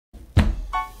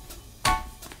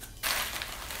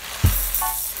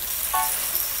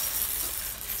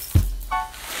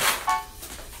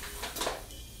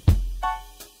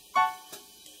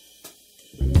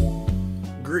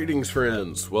Greetings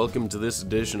friends, welcome to this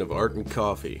edition of Art and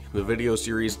Coffee, the video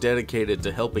series dedicated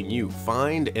to helping you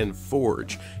find and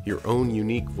forge your own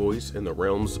unique voice in the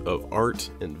realms of art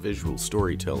and visual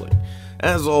storytelling.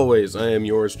 As always, I am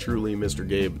yours truly, Mr.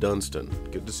 Gabe Dunston.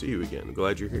 Good to see you again,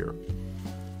 glad you're here.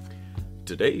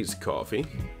 Today's coffee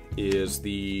is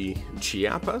the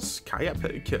Chiapas,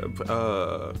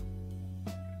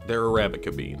 they're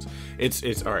Arabica beans.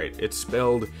 It's alright, it's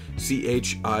spelled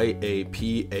C-H-I-A-P-A-S.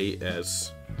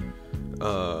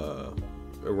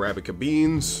 Arabica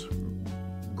beans,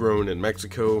 grown in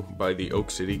Mexico by the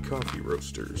Oak City Coffee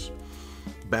Roasters.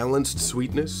 Balanced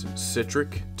sweetness,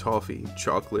 citric, toffee,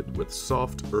 chocolate with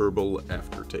soft herbal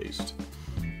aftertaste.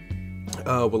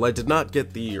 Well, I did not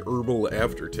get the herbal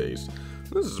aftertaste.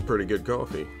 This is a pretty good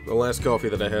coffee. The last coffee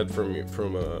that I had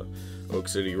from Oak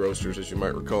City Roasters, as you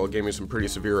might recall, gave me some pretty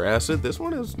severe acid. This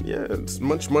one is, yeah, it's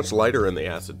much lighter in the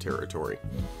acid territory.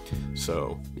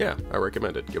 So, yeah, I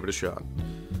recommend it. Give it a shot.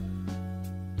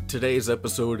 Today's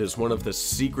episode is one of the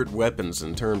secret weapons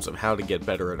in terms of how to get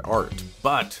better at art,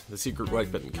 but the secret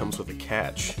weapon comes with a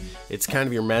catch. It's kind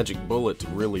of your magic bullet to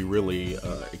really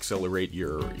accelerate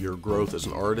your growth as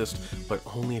an artist, but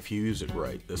only if you use it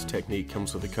right. This technique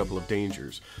comes with a couple of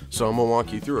dangers, so I'm going to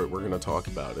walk you through it. We're going to talk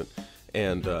about it,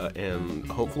 and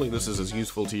hopefully this is as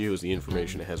useful to you as the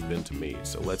information has been to me,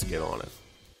 so let's get on it.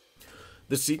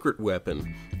 The secret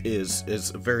weapon is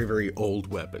a very old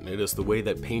weapon. It is the way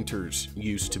that painters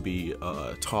used to be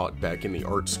taught back in the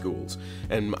art schools.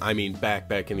 And I mean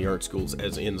back in the art schools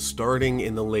as in starting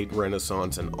in the late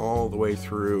Renaissance and all the way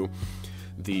through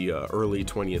the early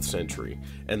 20th century.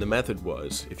 And the method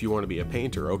was, if you want to be a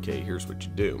painter, okay, here's what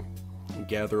you do.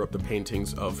 Gather up the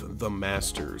paintings of the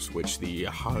masters, which the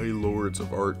high lords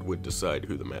of art would decide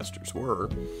who the masters were.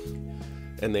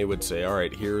 And they would say,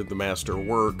 alright, here the master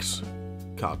works,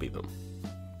 copy them.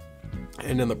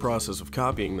 And in the process of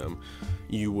copying them,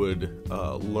 you would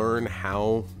learn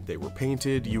how they were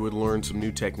painted. You would learn some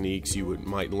new techniques. You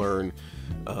might learn.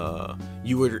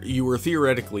 You were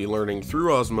theoretically learning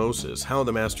through osmosis how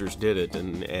the masters did it,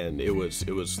 and it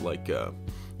was like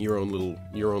your own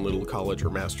little college or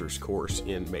master's course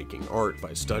in making art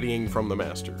by studying from the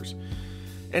masters.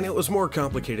 And it was more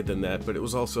complicated than that, but it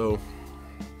was also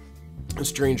a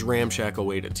strange ramshackle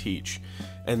way to teach.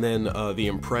 And then the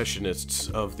Impressionists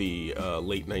of the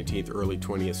late 19th, early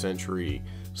 20th century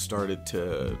started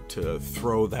to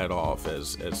throw that off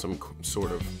as some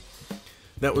sort of...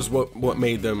 That was what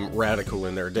made them radical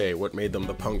in their day. What made them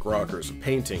the punk rockers of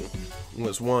painting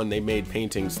was, one, they made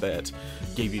paintings that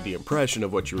gave you the impression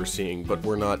of what you were seeing, but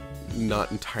were not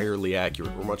entirely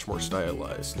accurate, were much more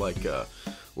stylized.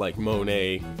 Like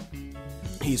Monet,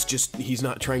 he's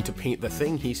not trying to paint the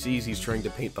thing he sees, he's trying to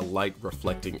paint the light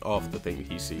reflecting off the thing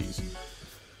he sees.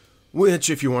 Which,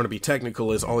 if you want to be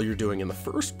technical, is all you're doing in the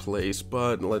first place,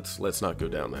 but let's not go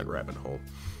down that rabbit hole.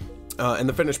 And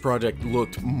the finished project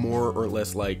looked more or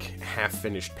less like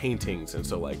half-finished paintings, and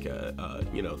so like,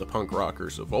 you know, the punk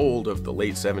rockers of old, of the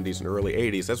late 70s and early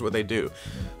 80s, that's what they do.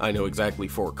 I know exactly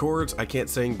 4 chords, I can't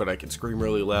sing, but I can scream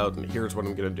really loud, and here's what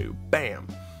I'm gonna do. Bam!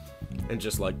 And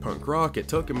just like punk rock, it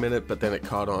took a minute, but then it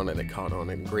caught on, and it caught on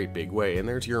in a great big way, and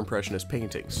there's your Impressionist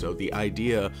painting. So the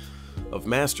idea of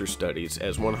master studies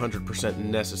as 100%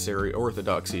 necessary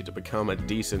orthodoxy to become a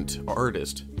decent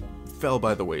artist fell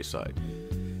by the wayside.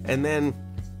 And then,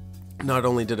 not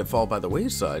only did it fall by the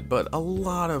wayside, but a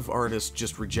lot of artists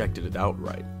just rejected it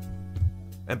outright.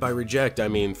 And by reject, I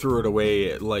mean threw it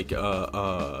away like,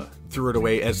 threw it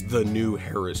away as the new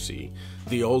heresy.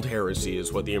 The old heresy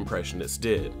is what the Impressionists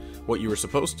did. What you were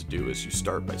supposed to do is you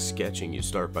start by sketching, you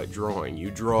start by drawing.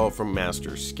 You draw from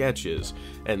master sketches,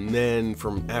 and then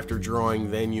from after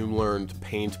drawing, then you learn to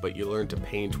paint, but you learn to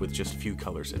paint with just a few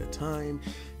colors at a time.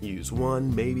 Use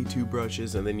 1, maybe 2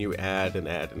 brushes, and then you add and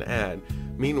add and add.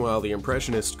 Meanwhile, the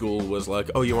Impressionist school was like,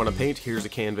 oh, you want to paint? Here's a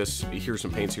canvas, here's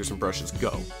some paints, here's some brushes,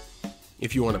 go.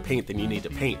 If you want to paint, then you need to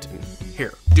paint, and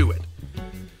here, do it.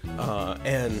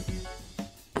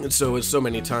 And so as so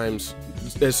many things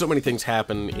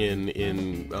happen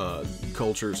in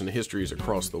cultures and histories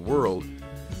across the world,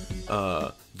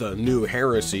 the new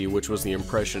heresy, which was the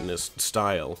Impressionist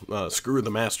style, screw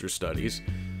the master studies,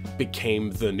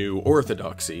 became the new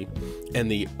orthodoxy,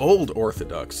 and the old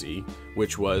orthodoxy,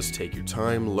 which was take your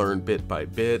time, learn bit by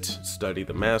bit, study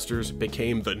the masters,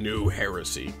 became the new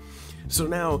heresy. So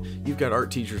now you've got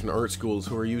art teachers and art schools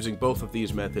who are using both of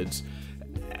these methods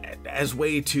as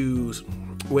way to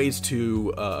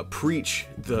preach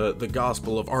the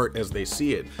gospel of art as they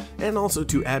see it, and also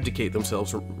to abdicate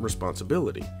themselves from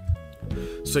responsibility.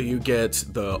 So you get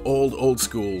the old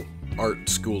school art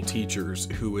school teachers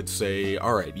who would say,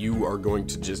 all right, you are going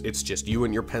to it's just you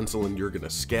and your pencil, and you're going to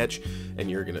sketch,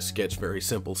 and you're going to sketch very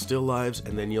simple still lives,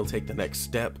 and then you'll take the next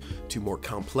step to more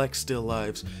complex still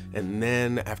lives, and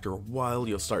then after a while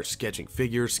you'll start sketching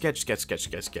figures,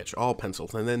 sketch, all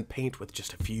pencils, and then paint with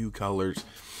just a few colors.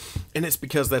 And it's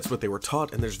because that's what they were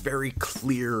taught, and there's very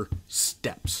clear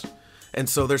steps. And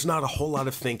so there's not a whole lot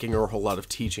of thinking or a whole lot of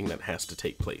teaching that has to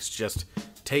take place. Just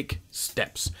take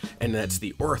steps. And that's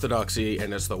the orthodoxy,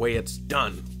 and that's the way it's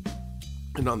done.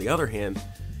 And on the other hand,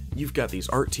 you've got these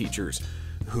art teachers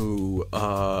who,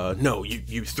 no,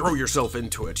 you throw yourself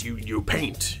into it. You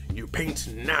paint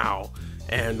now.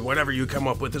 And whatever you come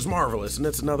up with is marvelous. And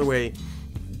that's another way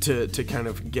to kind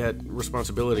of get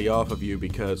responsibility off of you,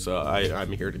 because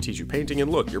I'm here to teach you painting, and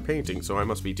look, you're painting, so I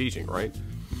must be teaching, right?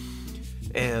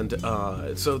 And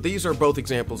so these are both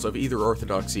examples of either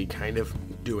orthodoxy kind of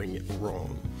doing it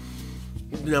wrong.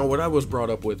 Now, what I was brought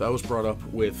up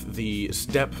with the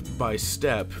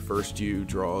step-by-step. First you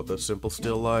draw the simple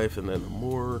still life, and then the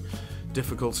more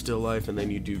difficult still life, and then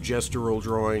you do gestural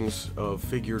drawings of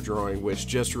figure drawing, which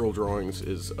gestural drawings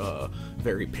is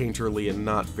very painterly and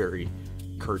not very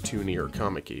cartoony or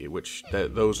comic-y, which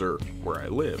those are where I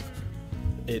live.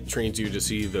 It trains you to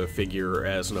see the figure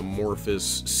as an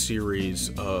amorphous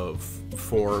series of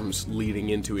forms leading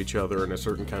into each other in a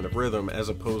certain kind of rhythm, as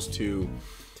opposed to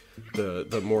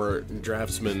the more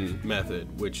draftsman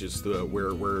method, which is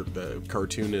where the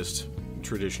cartoonist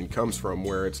tradition comes from,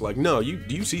 where it's like, no,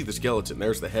 you see the skeleton,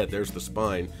 there's the head, there's the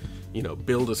spine,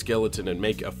 build a skeleton and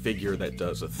make a figure that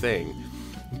does a thing,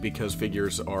 because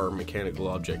figures are mechanical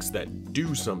objects that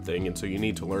do something, and so you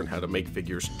need to learn how to make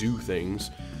figures do things.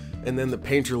 And then the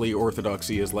painterly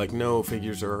orthodoxy is like, no,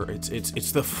 figures are,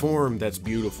 it's the form that's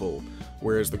beautiful,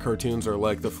 whereas the cartoons are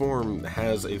like, the form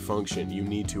has a function, you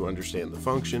need to understand the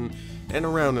function, and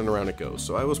around it goes.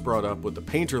 So I was brought up with the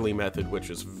painterly method,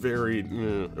 which is very,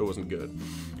 it wasn't good.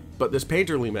 But this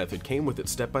painterly method came with it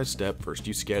step by step. First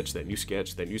you sketch, then you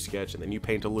sketch, then you sketch, and then you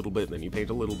paint a little bit, and then you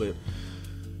paint a little bit.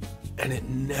 And it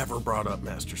never brought up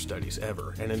master studies,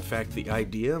 ever. And in fact, the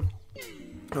idea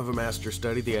of a master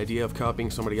study, the idea of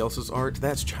copying somebody else's art,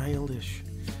 that's childish.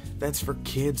 That's for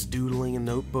kids doodling in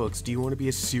notebooks. Do you want to be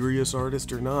a serious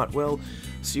artist or not? Well,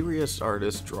 serious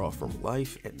artists draw from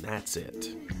life, and that's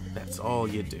it. That's all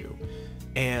you do.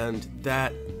 And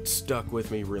that stuck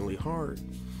with me really hard.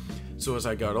 So as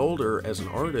I got older as an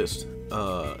artist,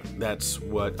 that's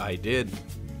what I did.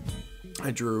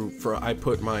 I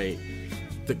put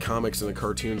the comics and the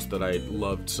cartoons that I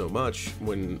loved so much,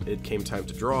 when it came time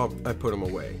to draw, I put them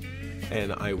away.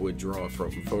 And I would draw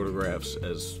from photographs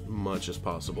as much as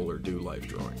possible, or do life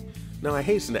drawing. Now, I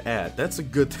hasten to add, that's a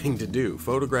good thing to do.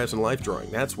 Photographs and life drawing,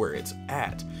 that's where it's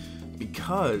at.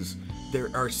 Because there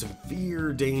are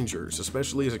severe dangers,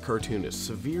 especially as a cartoonist,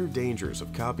 severe dangers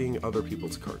of copying other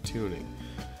people's cartooning.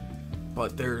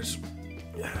 But there's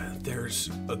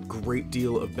a great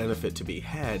deal of benefit to be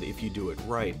had if you do it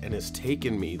right, and it's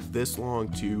taken me this long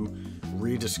to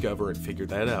rediscover and figure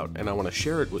that out, and I want to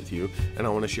share it with you, and I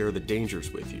want to share the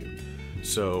dangers with you.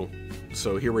 So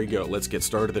here we go. Let's get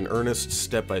started in earnest,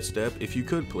 step by step. If you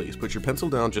could, please, put your pencil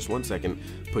down just 1 second,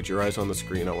 put your eyes on the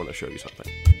screen, I want to show you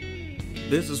something.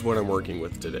 This is what I'm working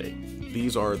with today.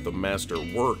 These are the master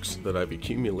works that I've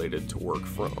accumulated to work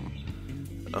from.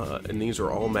 And these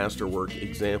are all masterwork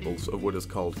examples of what is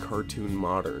called cartoon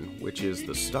modern, which is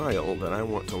the style that I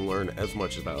want to learn as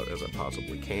much about as I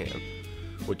possibly can.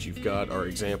 What you've got are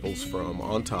examples from,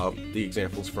 on top, the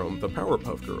examples from the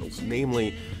Powerpuff Girls,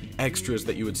 namely extras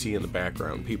that you would see in the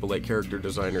background. People like character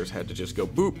designers had to just go,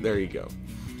 boop, there you go.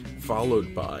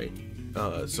 Followed by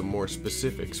some more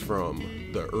specifics from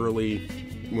the early,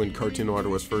 when cartoon art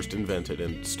was first invented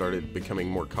and started becoming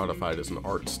more codified as an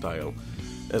art style,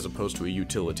 as opposed to a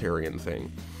utilitarian thing,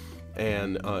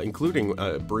 and including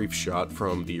a brief shot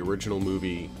from the original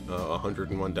movie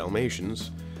 101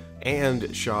 Dalmatians,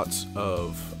 and shots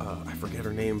of, I forget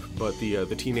her name, but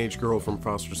the teenage girl from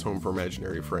Foster's Home for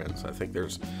Imaginary Friends.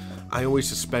 I always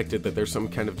suspected that there's some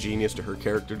kind of genius to her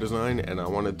character design, and I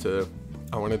wanted to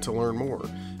learn more.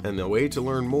 And the way to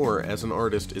learn more as an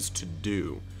artist is to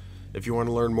do. If you want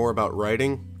to learn more about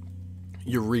writing,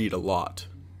 you read a lot.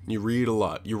 You read a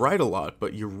lot. You write a lot,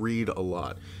 but you read a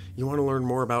lot. You want to learn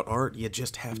more about art, you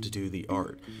just have to do the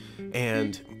art.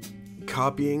 And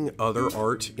copying other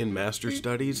art in master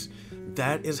studies,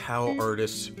 that is how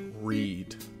artists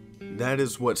read. That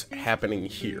is what's happening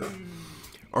here.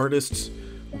 Artists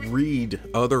read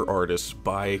other artists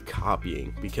by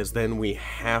copying, because then we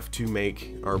have to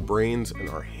make our brains and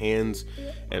our hands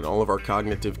and all of our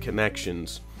cognitive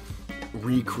connections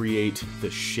recreate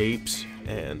the shapes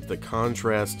and the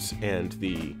contrasts and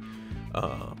the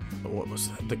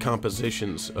the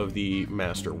compositions of the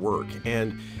master work.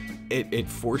 And it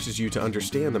forces you to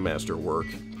understand the master work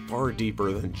far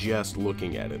deeper than just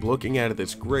looking at it. Looking at it,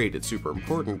 it's great, it's super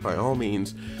important, by all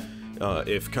means.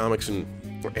 If comics and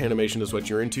animation is what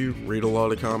you're into, read a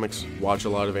lot of comics, watch a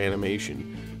lot of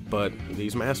animation. But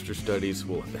these master studies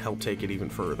will help take it even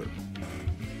further.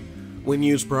 When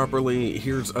used properly,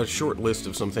 here's a short list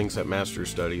of some things that master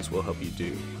studies will help you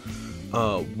do.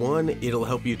 One, it'll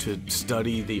help you to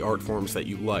study the art forms that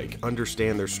you like,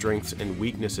 understand their strengths and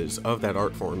weaknesses of that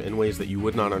art form in ways that you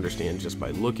would not understand just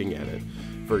by looking at it.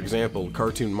 For example,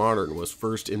 cartoon modern was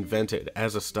first invented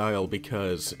as a style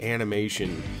because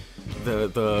animation,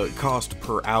 the cost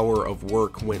per hour of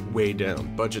work went way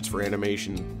down. Budgets for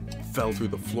animation fell through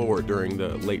the floor during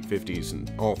the late 50s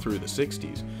and all through the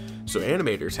 60s. So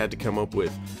animators had to come up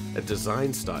with a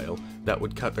design style that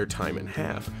would cut their time in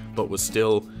half, but was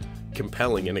still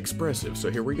compelling and expressive. So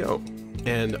here we go.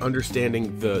 And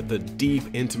understanding the deep,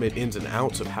 intimate ins and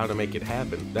outs of how to make it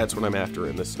happen, that's what I'm after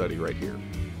in this study right here.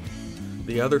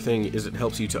 The other thing is it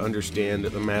helps you to understand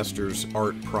the master's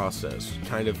art process,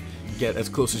 kind of get as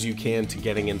close as you can to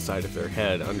getting inside of their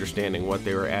head, understanding what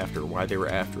they were after, why they were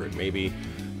after it. Maybe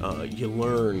you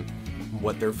learn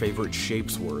what their favorite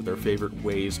shapes were, their favorite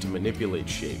ways to manipulate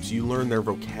shapes. You learn their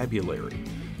vocabulary.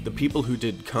 The people who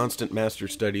did constant master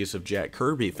studies of Jack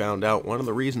Kirby found out one of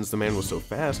the reasons the man was so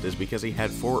fast is because he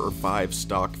had 4 or 5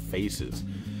 stock faces.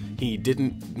 He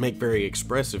didn't make very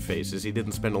expressive faces, he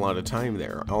didn't spend a lot of time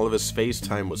there. All of his face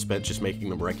time was spent just making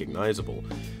them recognizable.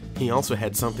 He also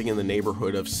had something in the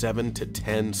neighborhood of 7 to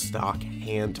 10 stock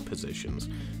hand positions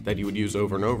that he would use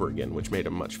over and over again, which made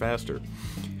him much faster.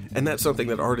 And that's something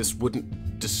that artists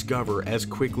wouldn't discover as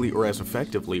quickly or as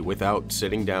effectively without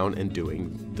sitting down and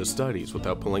doing the studies,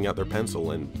 without pulling out their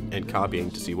pencil and copying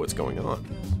to see what's going on.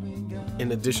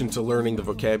 In addition to learning the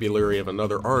vocabulary of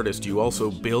another artist, you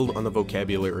also build on the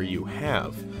vocabulary you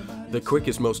have. The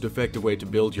quickest, most effective way to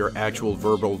build your actual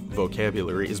verbal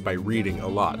vocabulary is by reading a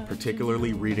lot,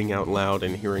 particularly reading out loud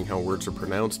and hearing how words are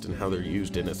pronounced and how they're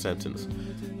used in a sentence.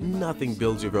 Nothing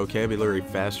builds your vocabulary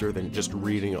faster than just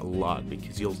reading a lot,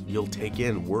 because you'll take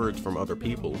in words from other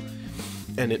people,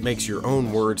 and it makes your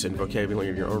own words and vocabulary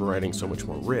in your own writing so much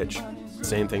more rich.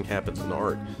 Same thing happens in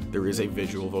art. There is a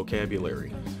visual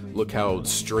vocabulary. Look how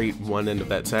straight one end of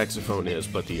that saxophone is,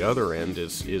 but the other end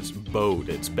is bowed,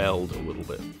 it's belled a little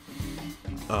bit.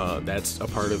 That's a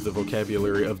part of the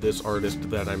vocabulary of this artist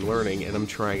that I'm learning, and I'm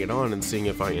trying it on and seeing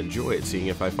if I enjoy it, seeing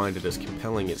if I find it as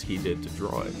compelling as he did to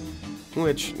draw it.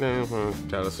 Which,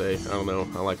 gotta say, I don't know,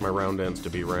 I like my round ends to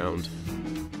be round.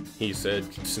 He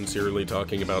said, sincerely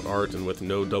talking about art and with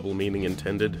no double meaning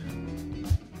intended.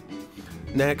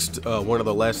 Next, one of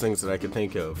the last things that I could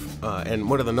think of, and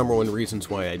one of the number one reasons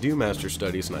why I do master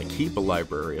studies and I keep a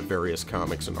library of various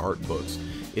comics and art books,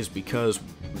 is because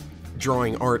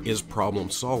drawing art is problem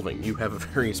solving. You have a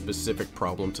very specific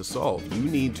problem to solve. You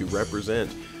need to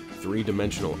represent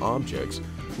 3-dimensional objects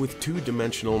with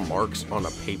 2-dimensional marks on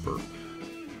a paper,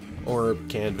 or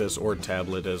canvas, or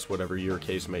tablet, as whatever your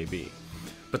case may be.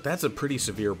 But that's a pretty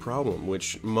severe problem,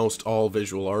 which most all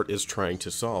visual art is trying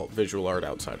to solve. Visual art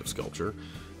outside of sculpture.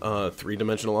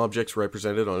 3-dimensional objects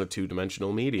represented on a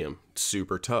 2-dimensional medium.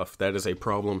 Super tough. That is a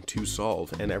problem to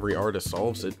solve, and every artist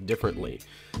solves it differently.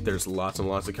 There's lots and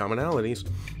lots of commonalities,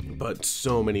 but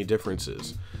so many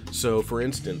differences. So, for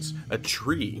instance, a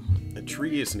tree. A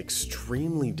tree is an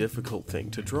extremely difficult thing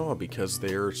to draw because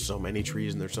there are so many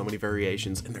trees and there's so many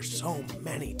variations and there's so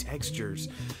many textures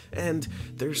and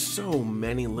there's so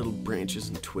many little branches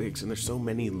and twigs and there's so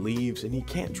many leaves and you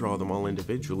can't draw them all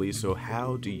individually. So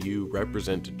how do you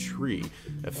represent a tree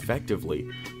effectively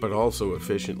but also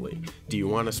efficiently? Do you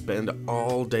want to spend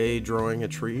all day drawing a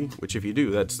tree? Which if you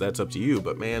do, that's up to you,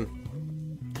 but man,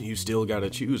 you still gotta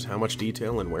choose how much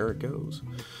detail and where it goes.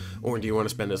 Or do you want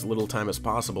to spend as little time as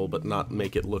possible but not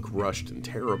make it look rushed and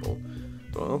terrible?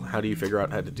 Well, how do you figure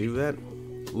out how to do that?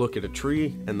 Look at a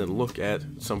tree and then look at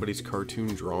somebody's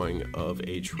cartoon drawing of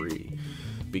a tree.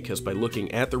 Because by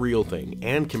looking at the real thing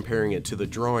and comparing it to the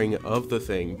drawing of the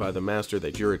thing by the master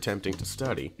that you're attempting to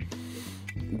study,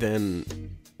 then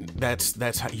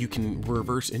that's how you can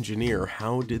reverse engineer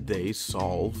how did they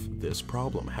solve this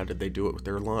problem. How did they do it with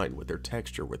their line, with their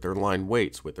texture, with their line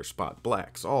weights, with their spot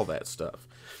blacks, all that stuff.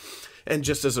 And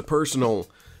just as a personal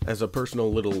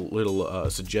little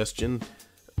suggestion,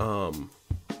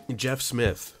 Jeff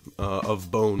Smith of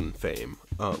Bone fame,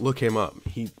 Look him up.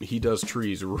 He does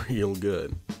trees real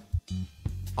good.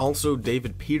 Also,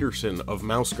 David Peterson of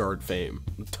Mouse Guard fame.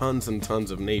 Tons and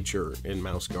tons of nature in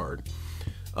Mouse Guard.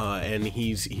 And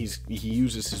he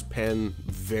uses his pen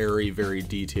very, very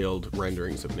detailed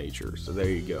renderings of nature. So there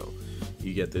you go.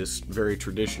 You get this very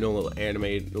traditional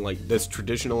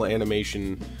traditional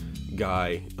animation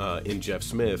guy in Jeff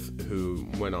Smith, who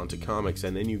went on to comics,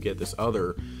 and then you get this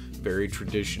other very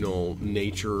traditional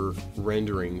nature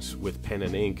renderings with pen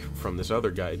and ink from this other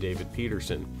guy, David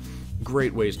Peterson.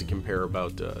 Great ways to compare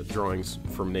about drawings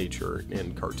from nature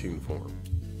in cartoon form.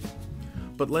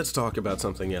 But let's talk about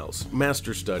something else.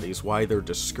 Master studies, why they're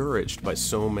discouraged by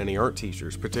so many art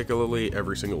teachers, particularly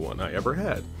every single one I ever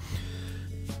had.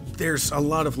 There's a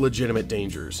lot of legitimate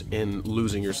dangers in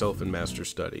losing yourself in master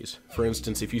studies. For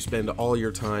instance, if you spend all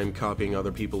your time copying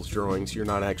other people's drawings, you're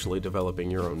not actually developing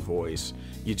your own voice.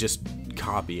 You're just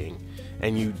copying,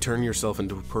 and you turn yourself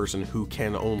into a person who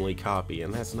can only copy,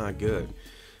 and that's not good.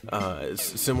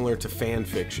 It's similar to fan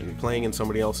fiction. Playing in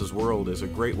somebody else's world is a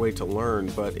great way to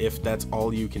learn, but if that's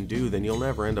all you can do, then you'll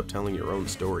never end up telling your own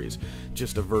stories,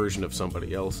 just a version of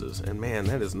somebody else's. And man,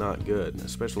 that is not good,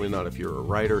 especially not if you're a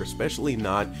writer, especially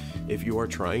not if you are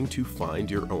trying to find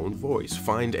your own voice,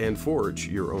 find and forge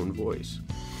your own voice.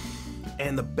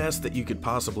 And the best that you could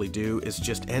possibly do is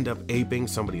just end up aping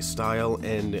somebody's style,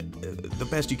 and the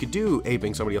best you could do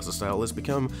aping somebody else's style is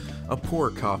become a poor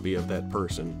copy of that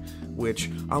person, which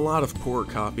a lot of poor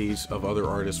copies of other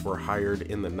artists were hired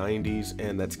in the 90s,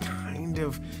 and that's kind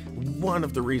of one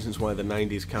of the reasons why the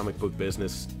 90s comic book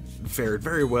business fared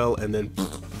very well and then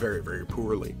very, very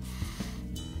poorly.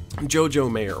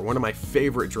 Jojo Mayer, one of my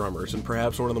favorite drummers, and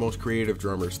perhaps one of the most creative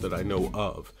drummers that I know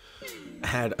of,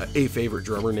 had a favorite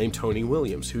drummer named Tony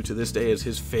Williams, who to this day is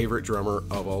his favorite drummer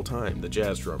of all time, the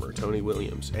jazz drummer, Tony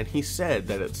Williams. And he said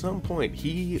that at some point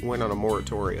he went on a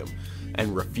moratorium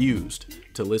and refused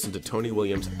to listen to Tony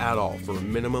Williams at all for a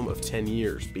minimum of 10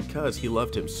 years because he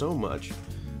loved him so much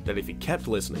that if he kept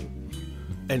listening,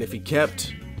 and if he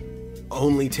kept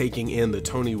only taking in the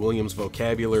Tony Williams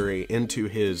vocabulary into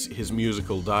his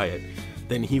musical diet,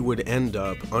 then he would end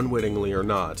up, unwittingly or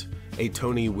not, a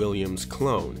Tony Williams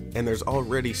clone. And there's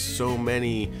already so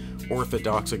many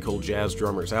orthodoxical jazz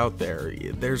drummers out there.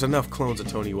 There's enough clones of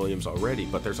Tony Williams already,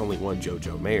 but there's only one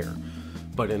Jojo Mayer.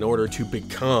 But in order to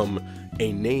become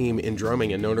a name in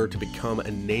drumming, in order to become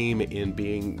a name in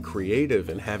being creative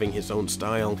and having his own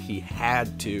style, he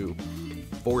had to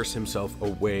force himself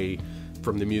away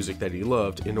from the music that he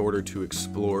loved in order to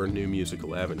explore new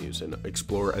musical avenues and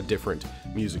explore a different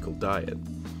musical diet.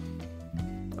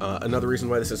 Another reason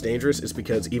why this is dangerous is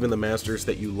because even the masters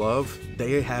that you love,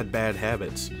 they had bad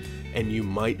habits, and you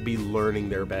might be learning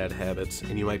their bad habits,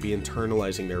 and you might be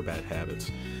internalizing their bad habits.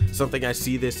 Something I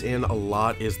see this in a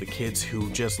lot is the kids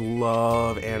who just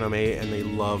love anime and they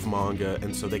love manga,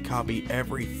 and so they copy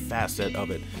every facet of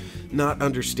it, not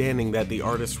understanding that the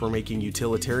artists were making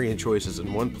utilitarian choices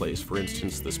in one place, for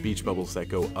instance, the speech bubbles that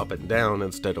go up and down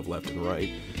instead of left and right,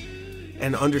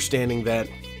 and understanding that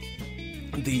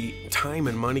the time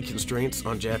and money constraints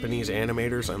on Japanese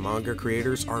animators and manga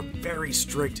creators are very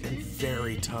strict and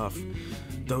very tough.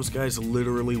 Those guys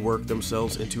literally work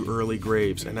themselves into early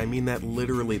graves, and I mean that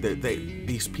literally.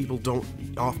 These people don't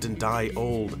often die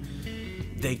old.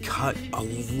 They cut a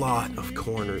lot of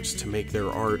corners to make their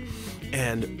art,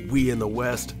 and we in the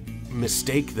West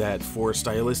mistake that for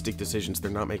stylistic decisions.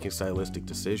 They're not making stylistic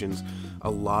decisions. A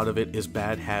lot of it is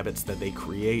bad habits that they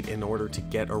create in order to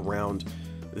get around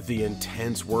the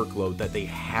intense workload that they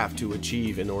have to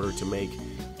achieve in order to make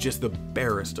just the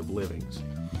barest of livings.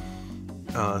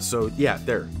 So yeah,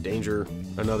 danger.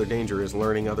 Another danger is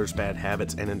learning others' bad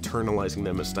habits and internalizing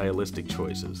them as stylistic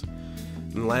choices.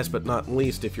 And last but not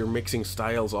least, if you're mixing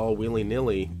styles all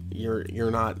willy-nilly,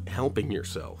 you're not helping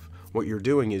yourself. What you're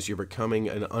doing is you're becoming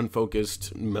an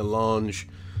unfocused melange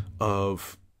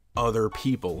of other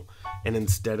people, and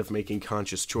instead of making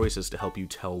conscious choices to help you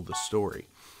tell the story.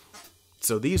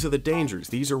 So these are the dangers.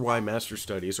 These are why master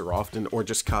studies are often, or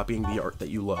just copying the art that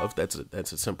you love. That's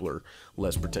a simpler,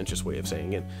 less pretentious way of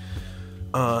saying it.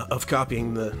 Of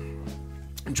copying the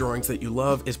drawings that you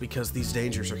love is because these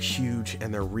dangers are huge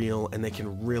and they're real, and they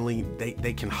can really,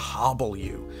 they can hobble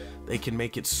you. They can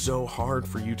make it so hard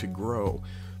for you to grow,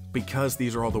 because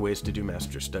these are all the ways to do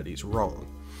master studies wrong.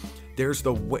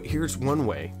 Here's one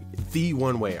way, the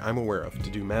one way I'm aware of to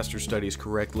do master studies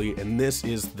correctly, and this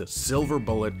is the silver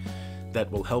bullet that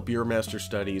will help your master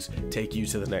studies take you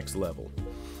to the next level.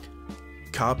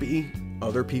 Copy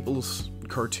other people's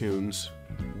cartoons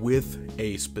with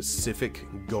a specific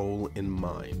goal in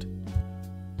mind.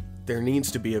 There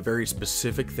needs to be a very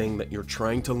specific thing that you're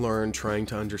trying to learn, trying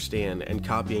to understand, and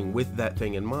copying with that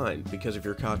thing in mind. Because if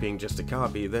you're copying just to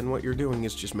copy, then what you're doing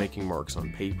is just making marks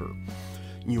on paper.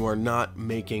 You are not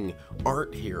making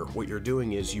art here. What you're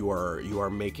doing is you are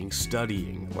making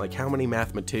studying. Like, how many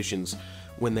mathematicians,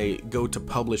 when they go to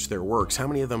publish their works, how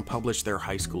many of them publish their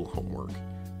high school homework?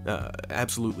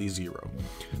 Absolutely zero.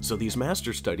 So these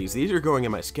master studies, these are going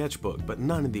in my sketchbook, but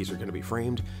none of these are going to be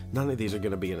framed. None of these are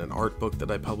going to be in an art book that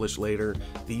I publish later.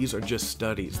 These are just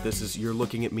studies. You're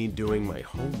looking at me doing my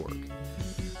homework.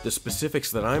 The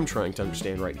specifics that I'm trying to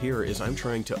understand right here is I'm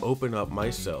trying to open up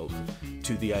myself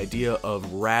to the idea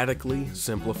of radically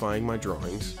simplifying my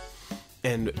drawings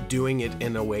and doing it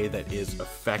in a way that is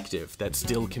effective, that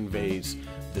still conveys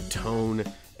the tone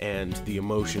and the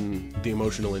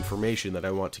emotional information that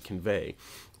I want to convey.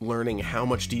 Learning how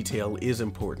much detail is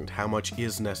important, how much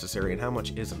is necessary, and how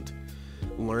much isn't.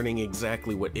 Learning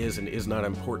exactly what is and is not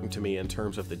important to me in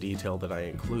terms of the detail that I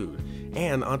include.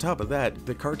 And on top of that,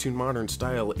 the cartoon modern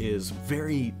style is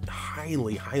very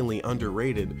highly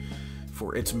underrated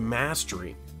for its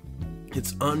mastery.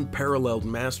 Its unparalleled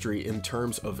mastery in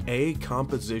terms of A,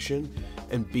 composition,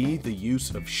 and B, the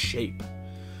use of shape.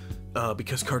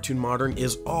 Because cartoon modern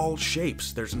is all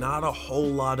shapes. There's not a whole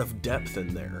lot of depth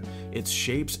in there. It's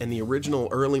shapes, and the original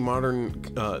early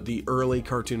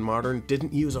cartoon modern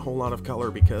didn't use a whole lot of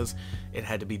color because it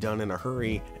had to be done in a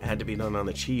hurry, it had to be done on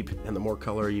the cheap, and the more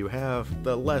color you have,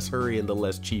 the less hurry and the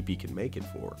less cheap you can make it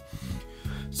for.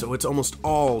 So it's almost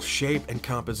all shape and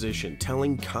composition,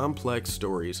 telling complex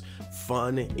stories,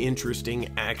 fun, interesting,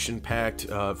 action-packed,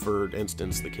 for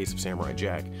instance, the case of Samurai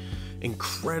Jack.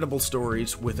 Incredible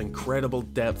stories with incredible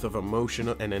depth of emotion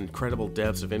and incredible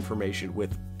depths of information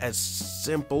with as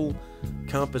simple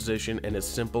composition and as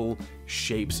simple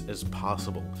shapes as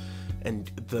possible. And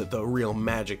the real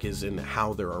magic is in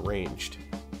how they're arranged.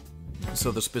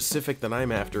 So the specific that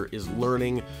I'm after is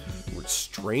learning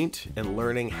restraint and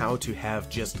learning how to have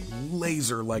just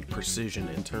laser-like precision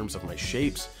in terms of my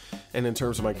shapes and in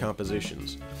terms of my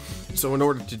compositions. So in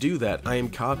order to do that, I am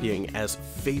copying as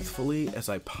faithfully as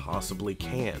I possibly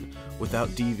can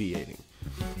without deviating.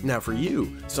 Now for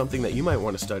you, something that you might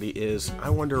want to study is, I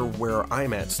wonder where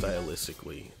I'm at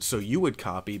stylistically. So you would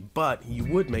copy, but you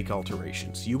would make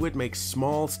alterations. You would make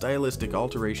small stylistic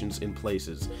alterations in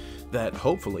places that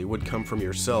hopefully would come from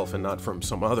yourself and not from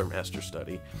some other master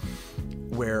study,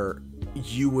 where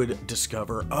you would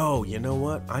discover, oh, you know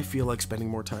what? I feel like spending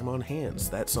more time on hands.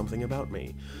 That's something about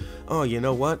me. Oh, you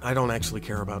know what? I don't actually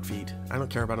care about feet. I don't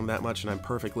care about them that much, and I'm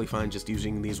perfectly fine just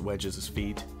using these wedges as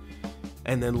feet.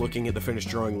 And then looking at the finished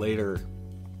drawing later,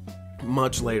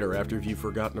 much later, after you've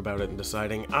forgotten about it and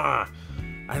deciding, I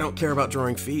don't care about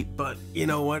drawing feet, but you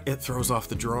know what? It throws off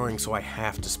the drawing, so I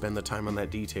have to spend the time on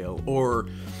that detail. Or,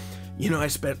 you know, I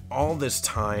spent all this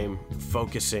time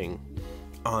focusing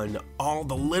on all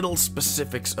the little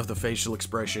specifics of the facial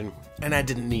expression, and I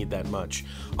didn't need that much.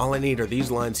 All I need are these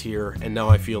lines here, and now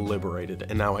I feel liberated,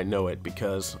 and now I know it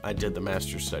because I did the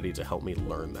master study to help me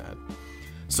learn that.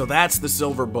 So that's the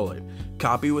silver bullet.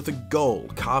 Copy with a goal.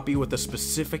 Copy with a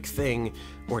specific thing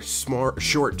or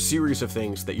short series of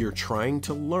things that you're trying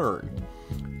to learn,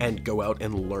 and go out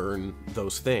and learn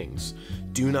those things.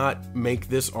 Do not make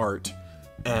this art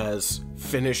as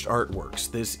finished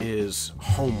artworks. This is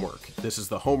homework. This is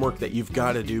the homework that you've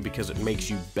got to do because it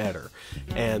makes you better.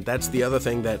 And that's the other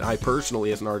thing that I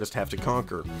personally as an artist have to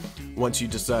conquer. Once you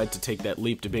decide to take that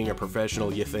leap to being a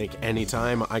professional, you think,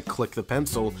 anytime I click the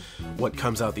pencil, what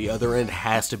comes out the other end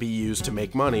has to be used to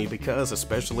make money, because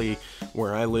especially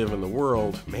where I live in the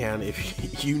world, man,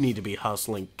 if you need to be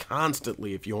hustling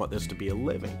constantly if you want this to be a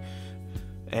living.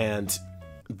 And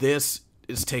this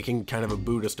is taking kind of a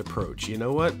Buddhist approach. You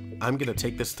know what? I'm going to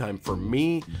take this time for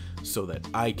me so that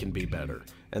I can be better.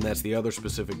 And that's the other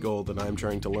specific goal that I'm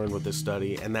trying to learn with this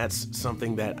study, and that's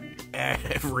something that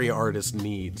every artist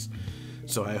needs.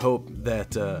 So I hope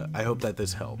that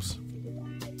this helps.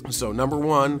 So number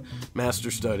one,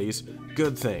 master studies,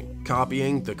 good thing.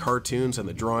 Copying the cartoons and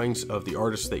the drawings of the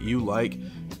artists that you like,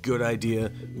 good idea,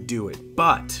 do it.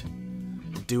 But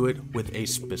do it with a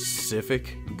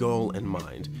specific goal in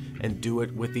mind, and do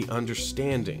it with the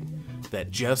understanding that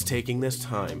just taking this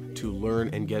time to learn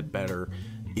and get better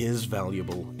is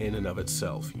valuable in and of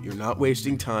itself. You're not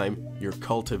wasting time, you're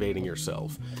cultivating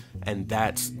yourself. And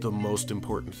that's the most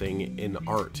important thing in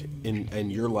art, in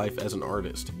your life as an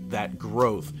artist. That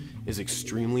growth is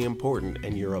extremely important,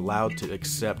 and you're allowed to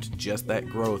accept just that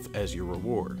growth as your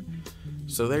reward.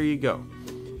 So there you go.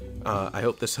 I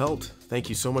hope this helped. Thank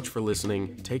you so much for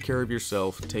listening. Take care of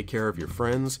yourself, take care of your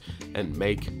friends, and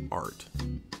make art.